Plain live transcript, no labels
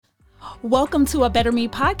Welcome to a Better Me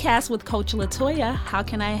podcast with Coach Latoya. How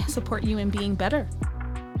can I support you in being better?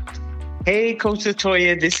 Hey, Coach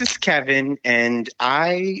Latoya, this is Kevin, and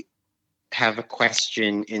I have a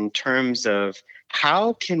question in terms of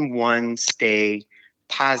how can one stay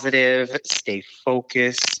positive, stay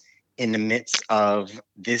focused in the midst of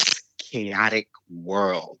this chaotic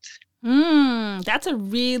world? That's a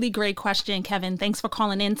really great question, Kevin. Thanks for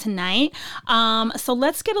calling in tonight. So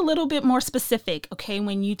let's get a little bit more specific. Okay,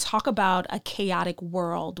 when you talk about a chaotic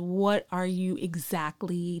world, what are you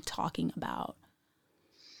exactly talking about?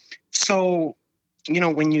 So,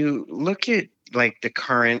 when you look at like the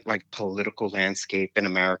current like political landscape in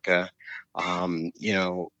America, um, you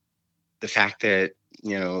know, the fact that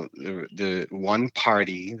the one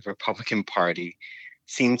party, the Republican Party,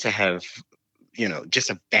 seemed to have just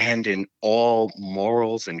abandoned all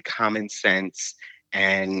morals and common sense.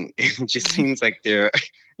 And it just seems like they're,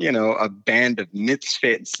 a band of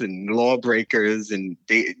misfits and lawbreakers, and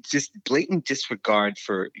they just blatant disregard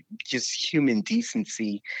for just human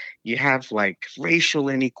decency. You have like racial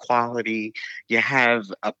inequality. You have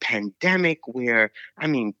a pandemic where, I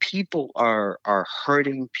mean, people are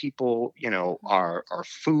hurting. People, are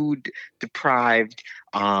food deprived.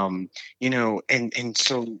 And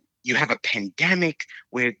so you have a pandemic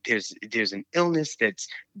where there's an illness that's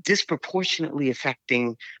disproportionately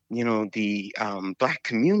affecting the Black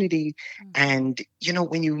community. And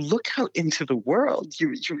when you look out into the world,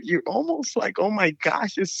 you're almost like, oh my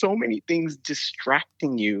gosh, there's so many things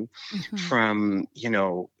distracting you from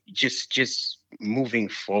just moving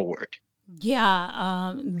forward.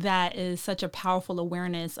 Yeah, that is such a powerful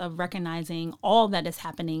awareness of recognizing all that is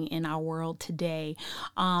happening in our world today.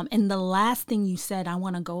 And the last thing you said, I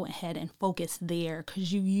want to go ahead and focus there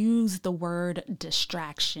because you used the word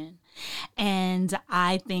distraction. And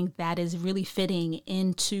I think that is really fitting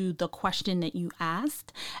into the question that you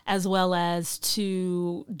asked, as well as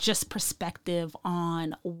to just perspective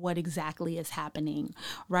on what exactly is happening,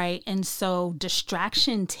 right? And so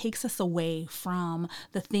distraction takes us away from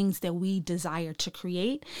the things that we desire to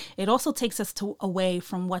create. It also takes us away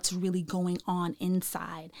from what's really going on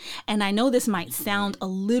inside. And I know this might sound a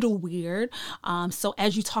little weird. So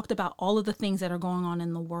as you talked about all of the things that are going on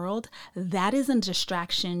in the world, that is a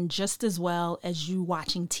distraction just as well as you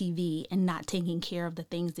watching TV and not taking care of the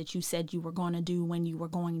things that you said you were going to do when you were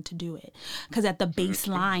going to do it. Because at the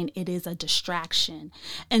baseline, it is a distraction.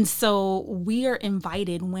 And so we are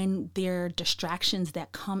invited when there are distractions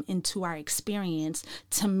that come into our experience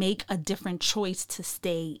to make a different choice to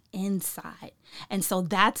stay inside. And so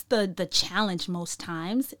that's the challenge most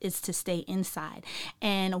times, is to stay inside.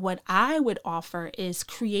 And what I would offer is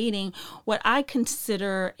creating what I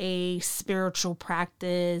consider a spiritual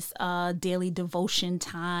practice, daily devotion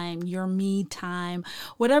time, your me time,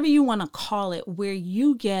 whatever you want to call it, where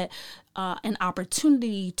you get an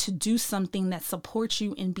opportunity to do something that supports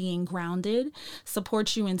you in being grounded,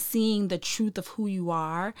 supports you in seeing the truth of who you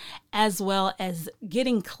are, as well as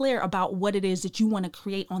getting clear about what it is that you want to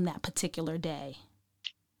create on that particular day.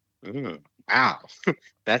 Wow,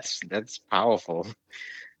 that's powerful.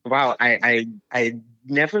 Wow, I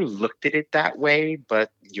never looked at it that way,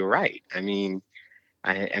 but you're right. I mean,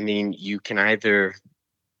 you can either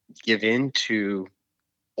give in to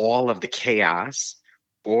all of the chaos,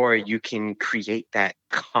 or you can create that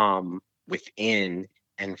calm within,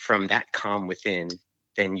 and from that calm within,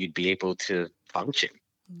 then you'd be able to function.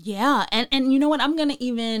 Yeah, and you know what? I'm going to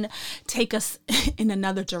even take us in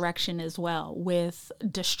another direction as well with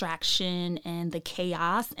distraction and the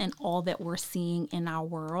chaos and all that we're seeing in our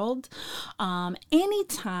world.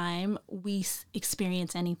 Anytime we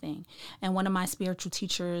experience anything, and one of my spiritual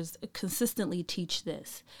teachers consistently teach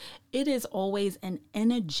this, it is always an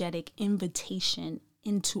energetic invitation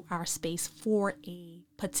into our space for a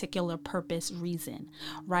particular purpose, reason,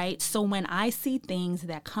 right? So when I see things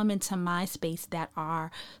that come into my space that are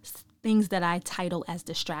things that I title as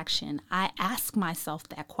distraction, I ask myself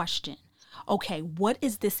that question. Okay, what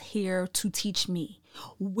is this here to teach me?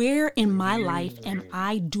 Where in my life am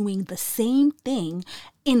I doing the same thing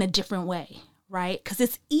in a different way? Right? Because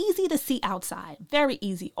it's easy to see outside, very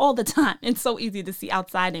easy all the time. It's so easy to see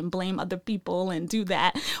outside and blame other people and do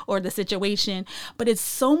that or the situation. But it's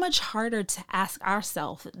so much harder to ask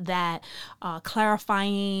ourselves that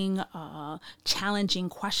clarifying, challenging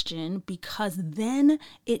question, because then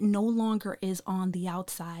it no longer is on the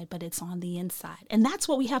outside, but it's on the inside. And that's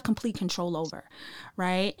what we have complete control over,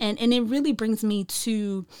 right? And it really brings me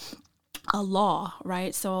to a law,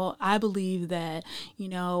 right? So I believe that,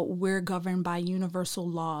 we're governed by universal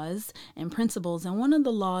laws and principles. And one of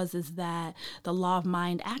the laws is that the law of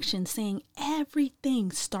mind action, saying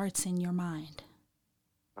everything starts in your mind.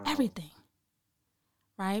 Wow. Everything,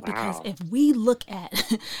 right? Because Wow. if we look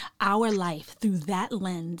at our life through that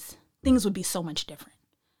lens, things would be so much different.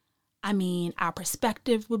 I mean, our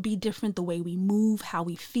perspective would be different, the way we move, how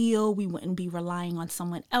we feel. We wouldn't be relying on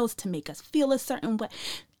someone else to make us feel a certain way.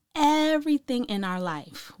 Everything in our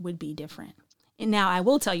life would be different. And now I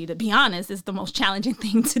will tell you, to be honest, it's the most challenging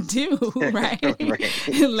thing to do, right? Right.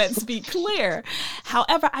 Let's be clear.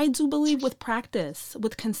 However, I do believe with practice,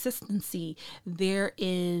 with consistency, there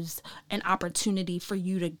is an opportunity for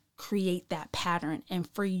you to create that pattern and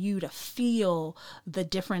for you to feel the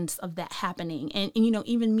difference of that happening. And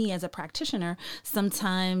even me as a practitioner,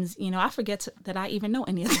 sometimes, I forget that I even know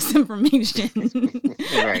any of this information,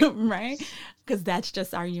 Right. right? Because that's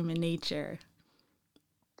just our human nature.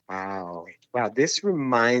 Wow. Wow. This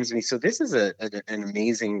reminds me. So this is an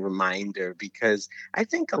amazing reminder because I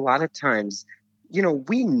think a lot of times,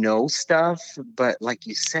 we know stuff, but like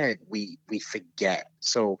you said, we forget.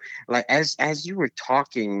 So like as you were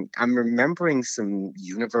talking, I'm remembering some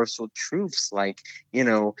universal truths like,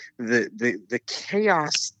 the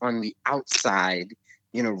chaos on the outside,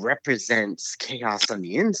 represents chaos on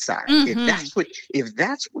the inside. If Mm-hmm.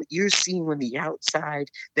 that's what you're seeing on the outside,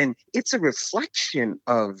 then it's a reflection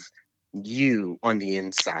of you on the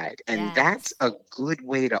inside, and that's Yes. a good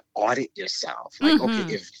way to audit yourself. Like, okay,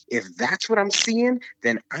 Mm-hmm. if that's what I'm seeing,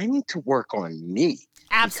 then I need to work on me,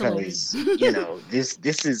 Absolutely. because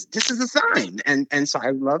this is a sign. And so I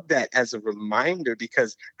love that as a reminder,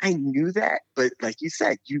 because I knew that, but like you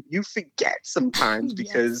said, you forget sometimes Yes.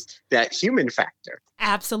 because that human factor.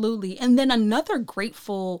 Absolutely. And then another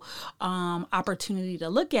grateful opportunity to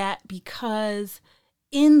look at, because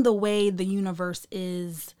in the way the universe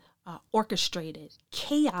is orchestrated,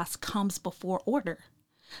 chaos comes before order.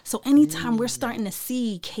 So anytime we're Mm. starting to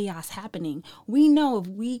see chaos happening, we know if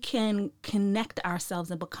we can connect ourselves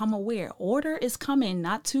and become aware, order is coming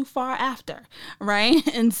not too far after, right?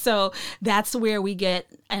 And so that's where we get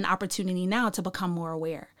an opportunity now to become more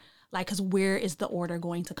aware. Like, because where is the order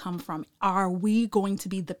going to come from? Are we going to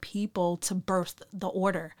be the people to birth the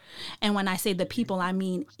order? And when I say the people, I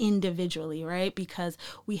mean individually, right? Because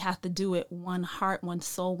we have to do it one heart, one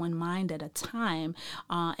soul, one mind at a time,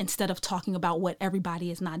 instead of talking about what everybody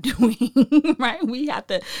is not doing, right? We have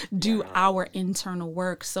to do Wow. our internal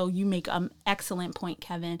work. So you make an excellent point,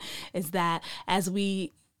 Kevin, is that as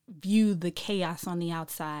we view the chaos on the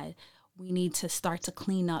outside, we need to start to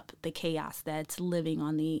clean up the chaos that's living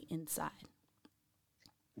on the inside.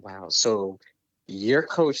 Wow. So you're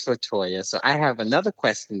Coach Latoya. So I have another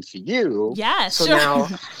question for you. Yes, So sure. now,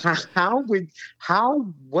 how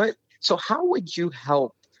would you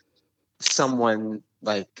help someone,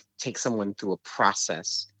 like, take someone through a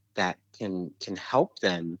process that can help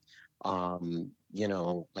them,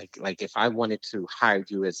 like if I wanted to hire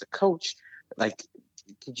you as a coach, like,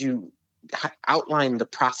 could you outline the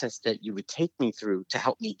process that you would take me through to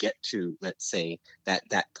help me get to, let's say, that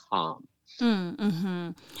calm?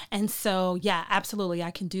 Mm-hmm. And so, yeah, absolutely, I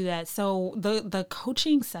can do that. So the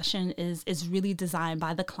coaching session is really designed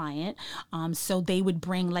by the client. So they would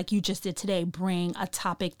bring, like you just did today, bring a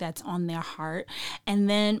topic that's on their heart, and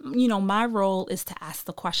then my role is to ask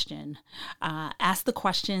the questions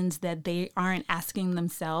that they aren't asking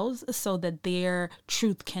themselves, so that their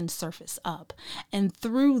truth can surface up, and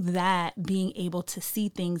through that, being able to see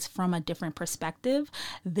things from a different perspective,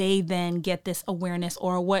 they then get this awareness,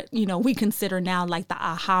 or what we consider now like the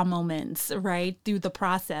aha moments, right, through the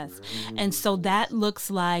process. And so Mm. that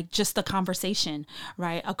looks like just a conversation,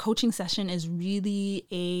 right? A coaching session is really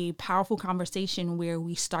a powerful conversation where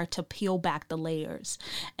we start to peel back the layers.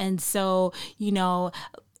 And so,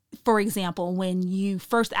 for example, when you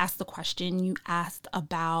first asked the question, you asked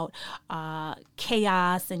about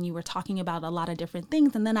chaos, and you were talking about a lot of different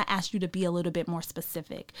things. And then I asked you to be a little bit more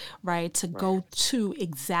specific, right? To go Right. to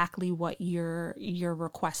exactly what your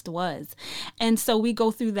request was. And so we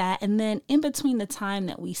go through that. And then in between the time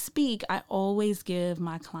that we speak, I always give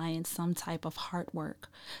my clients some type of heart work,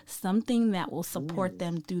 something that will support Mm.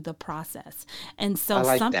 them through the process. And I so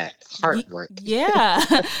like that. Heart work. yeah,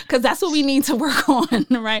 because that's what we need to work on,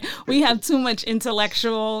 right? We have too much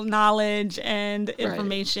intellectual knowledge and Right.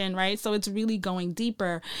 information, right? So it's really going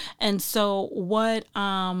deeper. And so what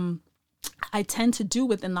I tend to do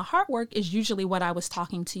within the heart work is usually what I was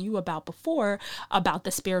talking to you about before, about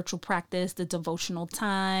the spiritual practice, the devotional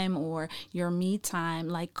time, or your me time,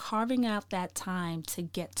 like carving out that time to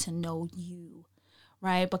get to know you,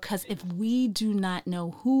 right? Because if we do not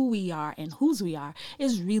know who we are and whose we are,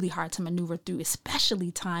 it's really hard to maneuver through,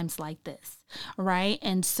 especially times like this, right?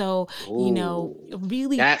 And so, Ooh,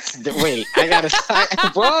 really. that's the wait. I gotta stop.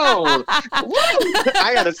 Whoa, whoa!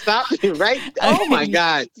 I gotta stop you right. Oh my Okay,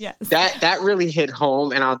 God, yes. that really hit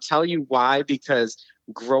home, and I'll tell you why. Because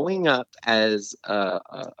growing up as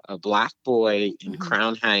a black boy in Hmm.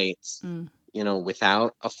 Crown Heights, Mm,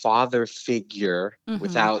 without a father figure, hmm.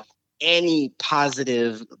 without any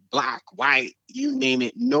positive black, white, you name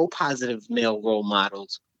it, no positive male role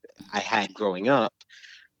models I had growing up.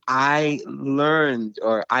 I learned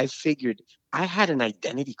or I figured I had an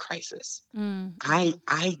identity crisis. Mm, I mm,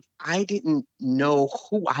 I I didn't know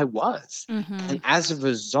who I was. And hmm. as a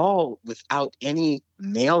result, without any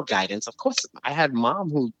male guidance, of course, I had mom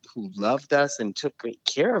who loved us and took great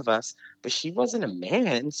care of us, but she wasn't a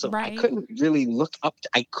man, so I Right. couldn't really look up to,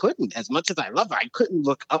 I couldn't, as much as I love her, I couldn't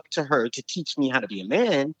look up to her to teach me how to be a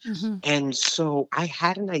man. Hmm. And so I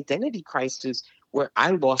had an identity crisis where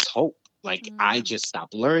I lost hope. Like I Mm. just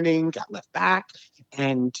stopped learning, got left back,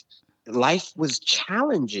 and life was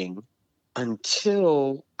challenging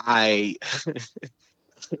until I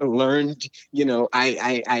learned,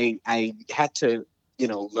 I had to,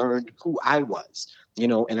 learn who I was,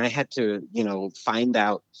 and I had to, find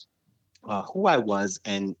out who I was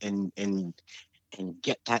and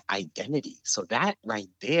get that identity. So that right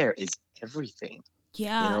there is everything,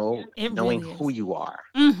 Yeah, it knowing really who is. you are.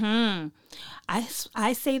 Hmm.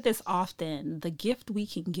 I say this often. The gift we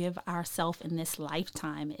can give ourselves in this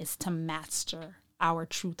lifetime is to master our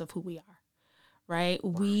truth of who we are, right?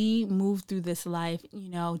 Right. We move through this life,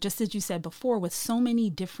 just as you said before, with so many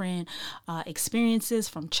different experiences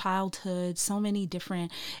from childhood, so many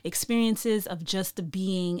different experiences of just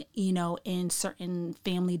being, in certain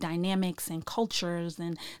family dynamics and cultures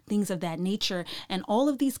and things of that nature, and all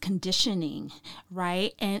of these conditioning,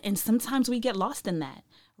 right? And sometimes we get lost in that,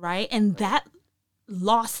 right? And Right. that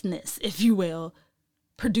lostness, if you will,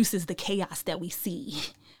 produces the chaos that we see.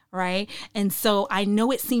 Right. And so I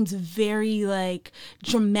know it seems very like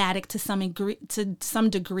dramatic to some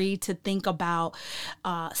degree to think about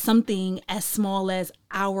something as small as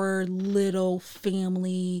our little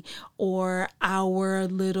family or our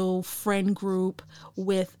little friend group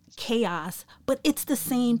with chaos, but it's the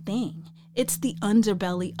same thing. It's the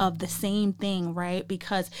underbelly of the same thing, right?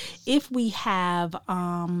 Because if we have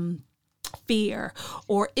fear,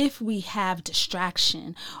 or if we have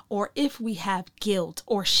distraction, or if we have guilt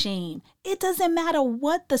or shame, it doesn't matter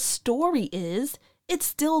what the story is. It's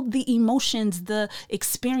still the emotions, the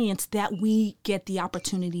experience that we get the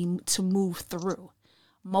opportunity to move through.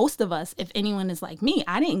 Most of us, if anyone is like me,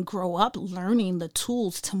 I didn't grow up learning the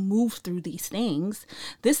tools to move through these things.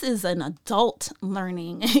 This is an adult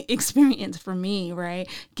learning experience for me, right?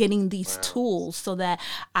 Getting these Wow. tools so that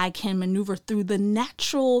I can maneuver through the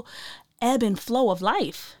natural ebb and flow of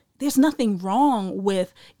life. There's nothing wrong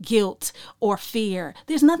with guilt or fear.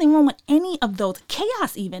 There's nothing wrong with any of those.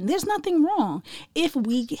 Chaos, even. There's nothing wrong if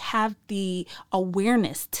we have the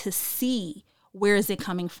awareness to see where is it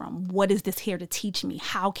coming from? What is this here to teach me?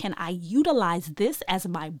 How can I utilize this as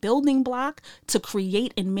my building block to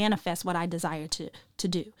create and manifest what I desire to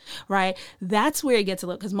do? Right? That's where it gets a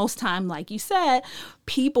little, because most time, like you said,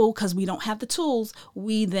 people, because we don't have the tools,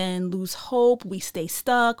 we then lose hope, we stay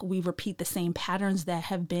stuck, we repeat the same patterns that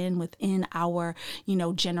have been within our,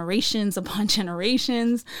 generations upon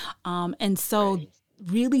generations. And so Right.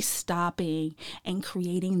 really stopping and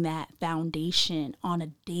creating that foundation on a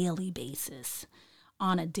daily basis.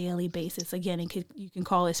 On a daily basis. Again, you can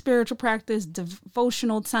call it spiritual practice,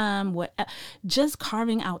 devotional time, what, just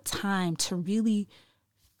carving out time to really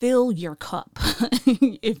fill your cup,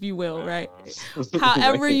 if you will, right? Wow.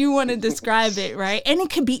 However Right. you want to describe it, right? And it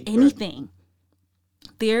could be Right. anything.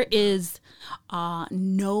 There Wow. is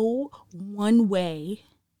no one way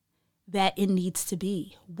that it needs to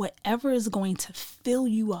be. Whatever is going to fill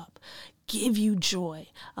you up, give you joy,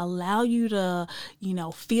 allow you to,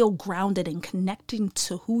 feel grounded and connecting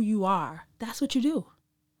to who you are, that's what you do.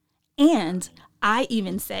 And Right. I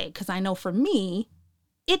even say, because I know for me,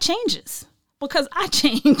 it changes because I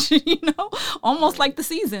change, almost like Right. the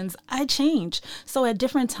seasons, I change. So at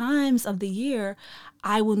different times of the year,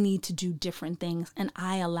 I will need to do different things and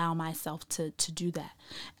I allow myself to do that.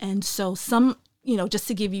 And so just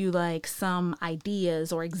to give you like some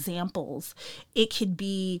ideas or examples, it could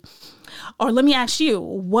be, or let me ask you,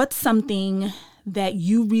 what's something that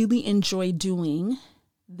you really enjoy doing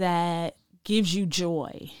that gives you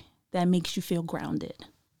joy, that makes you feel grounded?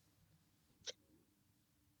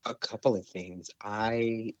 A couple of things.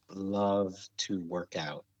 I love to work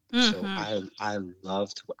out. So Mm-hmm.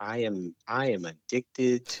 I am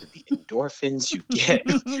addicted to the endorphins you get.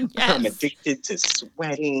 I'm Yes. addicted to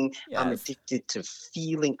sweating. I'm Yes. addicted to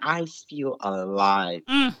feeling. I feel alive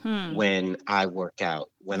Mm-hmm. when I work out.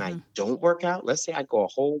 When I Mm-hmm. don't work out, let's say I go a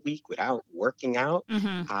whole week without working out,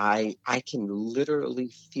 Mm-hmm. I can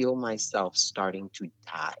literally feel myself starting to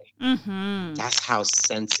die. Mm-hmm. That's how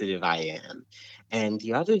sensitive I am. And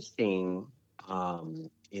the other thing um,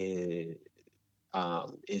 is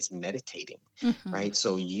is meditating, Mm-hmm. right?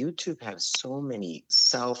 So YouTube has so many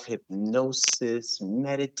self hypnosis,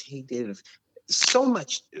 meditative, so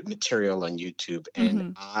much material on YouTube,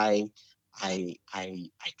 and Mm-hmm.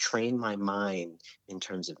 I train my mind in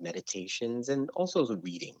terms of meditations and also the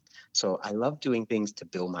reading. So I love doing things to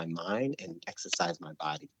build my mind and exercise my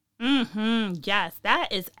body. Mm-hmm. Yes,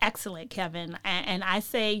 that is excellent, Kevin. And I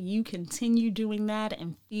say you continue doing that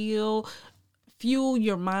and fuel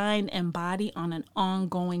your mind and body on an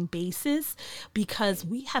ongoing basis, because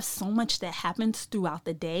we have so much that happens throughout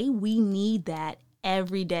the day. We need that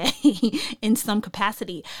every day in some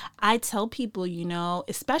capacity. I tell people,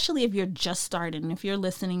 especially if you're just starting, if you're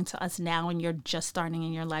listening to us now and you're just starting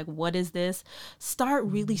and you're like, what is this? Start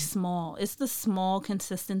really small. It's the small,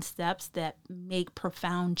 consistent steps that make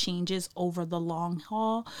profound changes over the long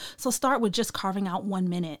haul. So start with just carving out 1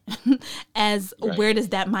 minute, as Right. weird as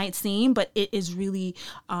that might seem, but it is really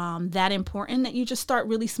that important that you just start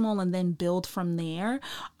really small and then build from there.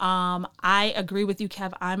 I agree with you,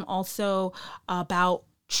 Kev. I'm also about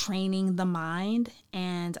training the mind,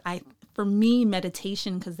 and for me,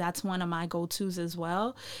 meditation, because that's one of my go-to's as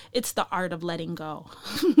well. It's the art of letting go,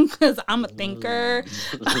 because I'm a thinker.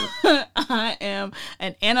 Mm. I am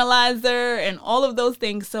an analyzer and all of those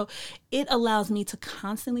things. So it allows me to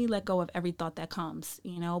constantly let go of every thought that comes,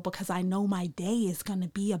 because I know my day is going to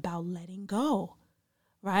be about letting go.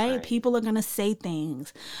 Right? Right. People are going to say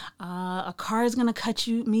things. A car is going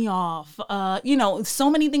to me off.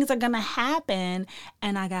 So many things are going to happen,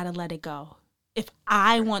 and I got to let it go. If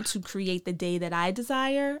I Right. want to create the day that I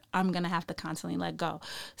desire, I'm going to have to constantly let go.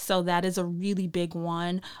 So that is a really big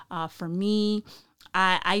one for me.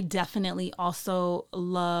 I definitely also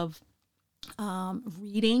love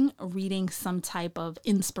reading some type of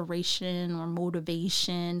inspiration or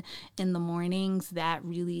motivation in the mornings. That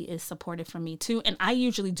really is supportive for me too. And I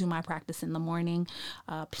usually do my practice in the morning.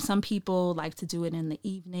 Some people like to do it in the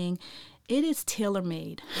evening. It is tailor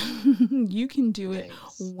made. You can do it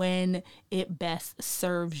Nice. when it best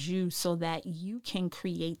serves you, so that you can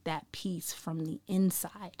create that peace from the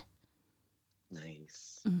inside.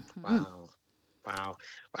 Nice. Hmm. Wow. Wow.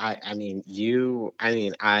 I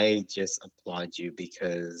just applaud you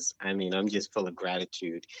because I'm just full of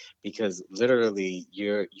gratitude because literally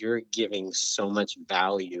you're giving so much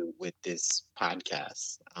value with this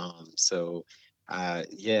podcast.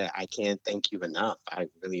 Yeah, I can't thank you enough. I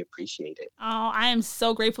really appreciate it. Oh, I am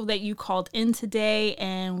so grateful that you called in today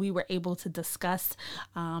and we were able to discuss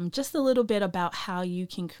just a little bit about how you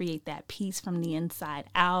can create that peace from the inside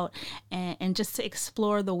out, and just to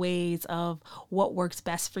explore the ways of what works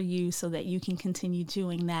best for you so that you can continue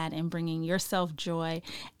doing that and bringing yourself joy,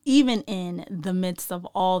 even in the midst of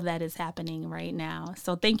all that is happening right now.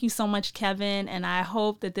 So thank you so much, Kevin. And I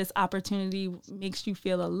hope that this opportunity makes you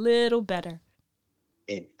feel a little better.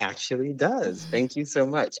 It actually does. Thank you so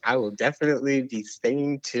much. I will definitely be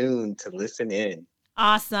staying tuned to listen in.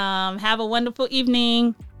 Awesome. Have a wonderful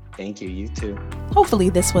evening. Thank you. You too. Hopefully,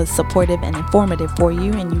 this was supportive and informative for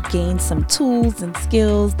you, and you gained some tools and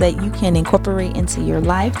skills that you can incorporate into your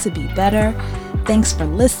life to be better. Thanks for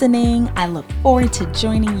listening. I look forward to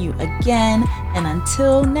joining you again. And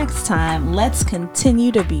until next time, let's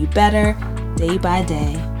continue to be better day by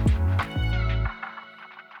day.